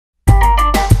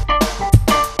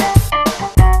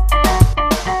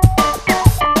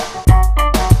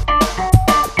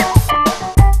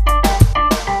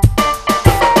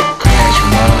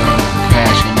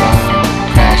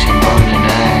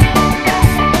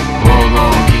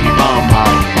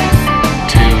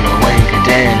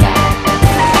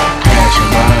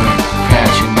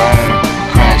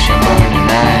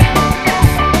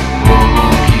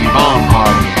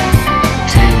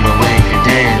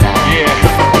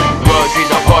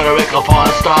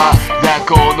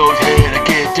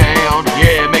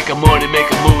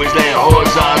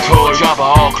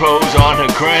clothes on the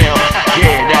ground.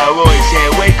 Yeah, now Roy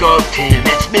said, wake up Tim,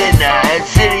 it's midnight,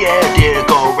 city out there to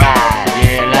go ride.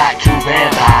 Yeah, like two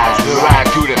vampires, we ride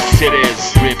through the city's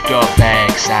ripped up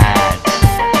backsides.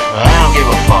 I don't give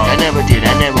a fuck, I never did,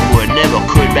 I never would, never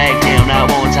could back down, not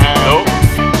one time. Nope.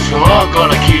 So I'm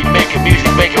gonna keep making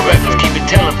music, making records, keep it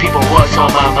telling people what's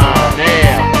on my mind.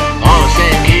 Yeah, I'm the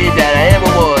same kid that I ever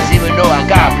was, even though I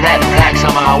got plaques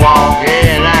on my wall.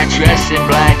 Yeah, and I dress in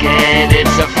black, and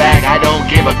it's a fact, I don't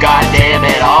give a goddamn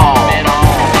at all.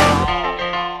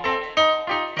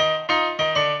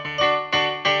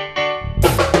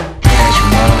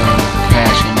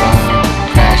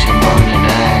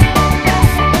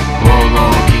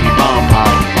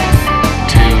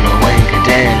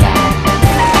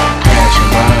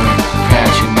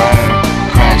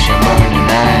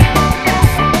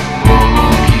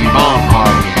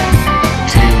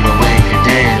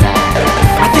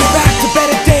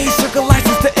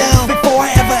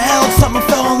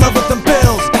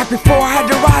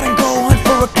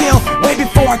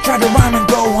 I tried to rhyme and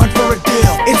go hunt for a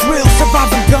deal. It's real,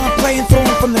 surviving gunplay and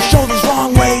throwing from the shoulders,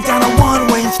 wrong way down a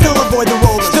one-way and still avoid the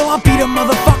rollers. Still I beat a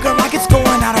motherfucker like it's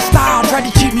going out of style. Tried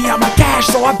to cheat me out my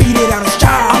cash, so I beat it out of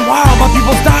style. I'm wild, my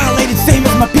people's dilated, same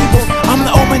as my people. I'm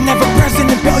the omen, never present,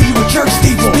 and bell you a church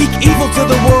steeple. Speak evil to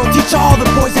the world, teach all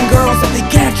the boys and girls that they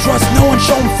can't trust no one,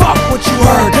 show them fuck what you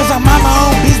heard. Cause I mind my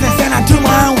own business and I do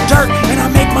my own dirt, and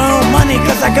I make my own money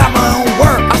cause I got my own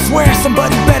work. I swear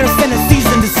somebody better send a cease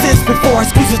and desist before I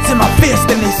squeeze it to my fist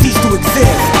and they cease to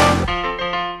exist.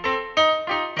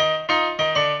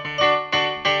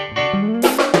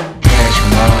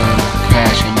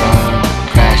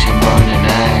 Crash and burn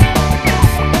tonight.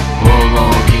 We're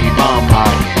gonna keep on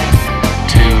partying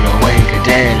till the wake of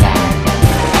daylight.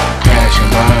 Crash and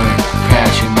burn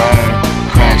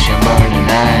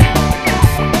tonight.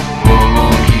 We're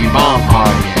gonna keep on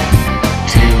partying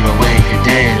till the wake of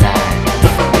daylight.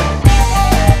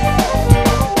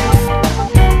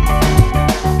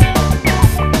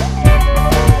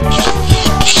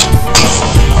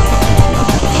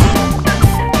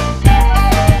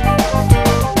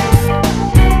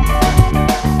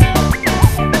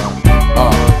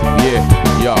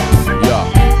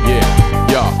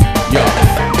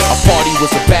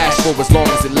 For as long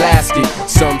as it lasted.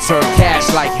 Some turn cash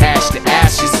like hash to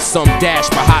ashes, some dash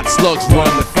but hot slugs run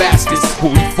the fastest. Well,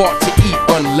 we fought to eat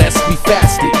unless we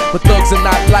fasted, but thugs are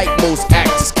not like most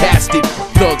actors casted.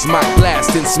 Thugs might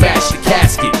blast and smash the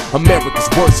casket. America's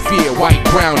worst fear, white,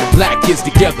 brown, and black kids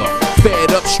together,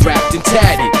 fed up, strapped, and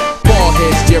tatted. Ball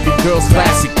heads, Jerry curls,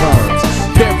 classic perms,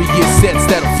 various sets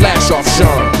that'll flash off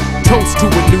Sherm. Toast to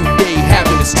a new day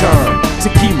having its turn.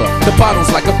 Tequila, the bottle's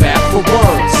like a bath for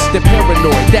worms. They're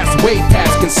paranoid, that's way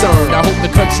past concern. I hope the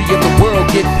country and the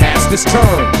world get past this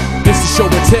turn. This is show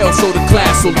and tell so the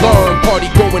class will learn. Party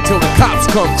go until the cops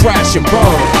come crash and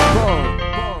burn.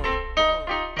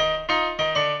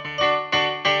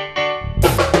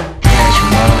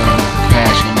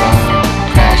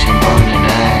 Crash and burn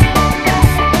tonight.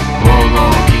 We're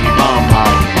gonna keep on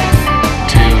partying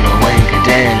till the wake of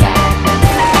daylight.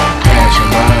 Crash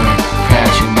and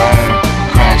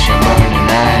burn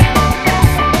tonight.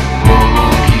 We're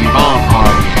gonna keep on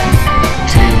partying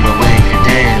till the wake of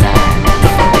daylight.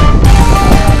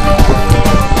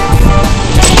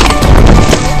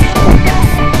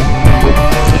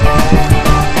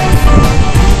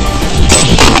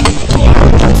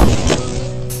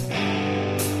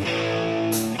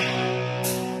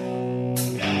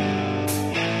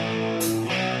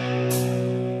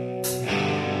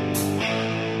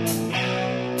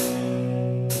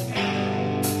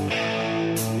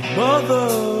 Mother,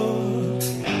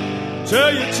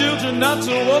 tell your children not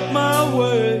to walk my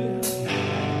way.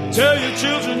 Tell your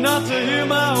children not to hear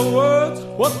my words,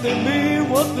 what they mean,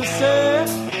 what they say.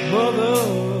 Mother,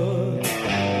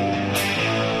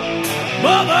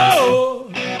 Mother,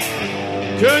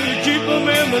 can you keep them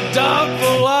in the dark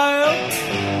for life?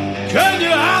 Can you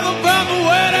hide them from the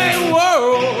wedding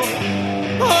world?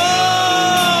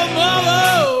 Oh, Mother,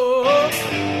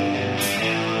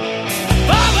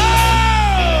 Mother,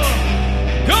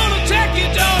 gonna take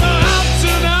your daughter out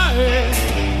tonight.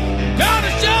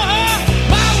 Gonna show her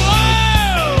my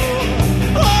world.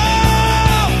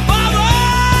 Oh, Mother,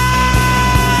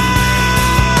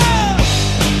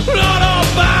 not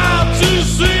about to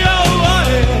see your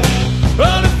life.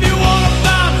 But if you wanna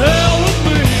find hell with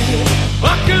me, I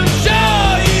can show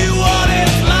you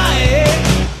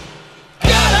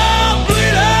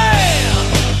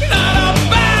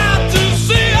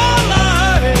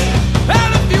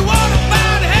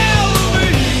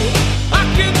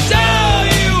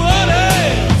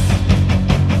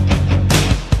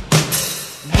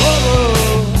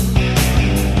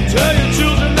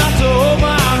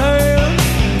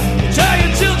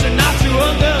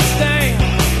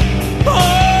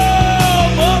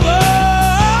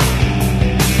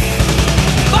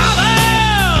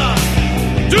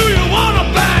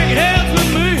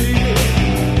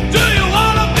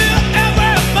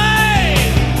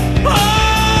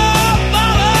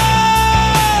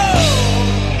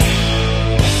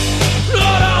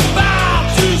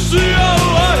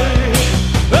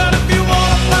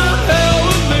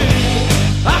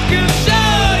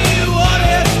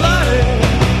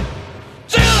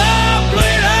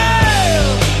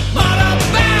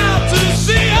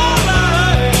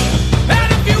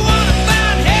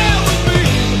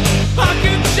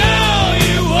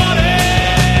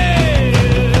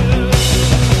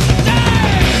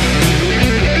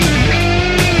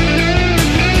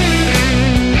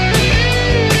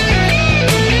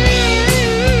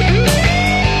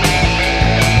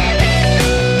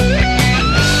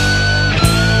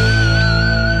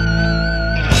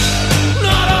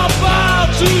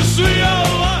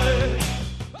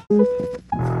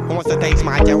wants to taste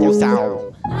my jungle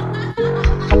sound?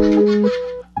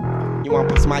 You want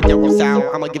to my jungle sound?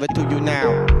 I'ma give it to you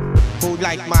now. Who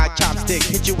like my chopstick?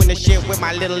 Hit you in the shit with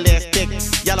my little ass stick.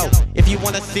 Yellow, if you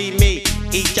wanna see me,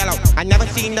 eat yellow. I never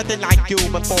seen nothing like you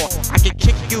before. I can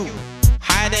kick you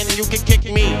higher than you can kick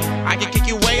me. I can kick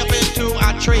you way up into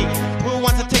a tree. Who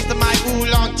wants a taste of my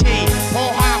oolong tea? Ho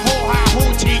ha,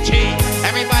 hoo chee chee.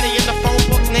 Everybody in the phone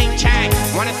book's named Chang.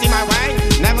 Wanna see my wang?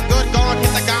 Never good, gone, hit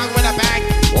the gong with a bang.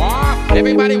 What?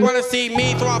 Everybody wanna see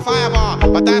me throw a fireball,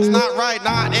 but that's not right,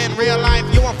 not in real life.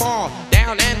 You will fall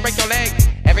down and break your leg.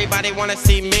 Everybody wanna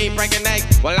see me break an egg.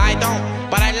 Well, I don't,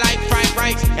 but I like fried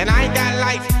rice, and I ain't got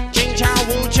lights. Ching chow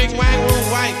woo, ching wang woo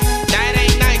white. That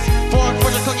ain't nice.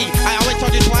 For the cookie, I always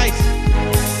told you twice.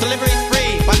 Delivery's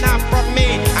free, but not from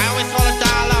me. I always call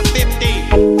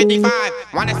 $1.50, 55.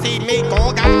 Wanna see me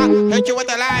go God? Hit you with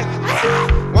the line.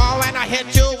 Well, when I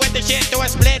hit you with the shit, do a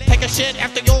split, take a shit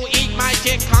after you eat my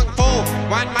shit. Kung fu,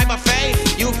 want my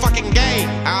buffet? You fucking gay.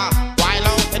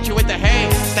 Wilo, hit you with the hay.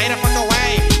 Stay the fuck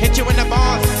away. Hit you in the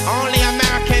balls. Only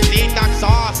Americans eat duck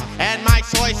sauce, and my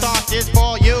soy sauce is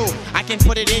for you. I can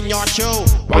put it in your shoe.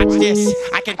 Watch this.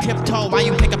 I can tiptoe while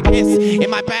you take a piss in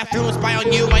my bathroom. Spy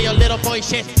on you while your little boy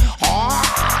shit.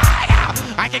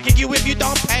 I can kick you if you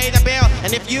don't pay the bill,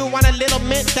 and if you want a little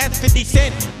mint, that's 50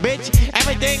 cents, bitch.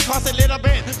 Everything costs a little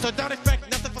bit, so don't expect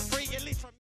nothing.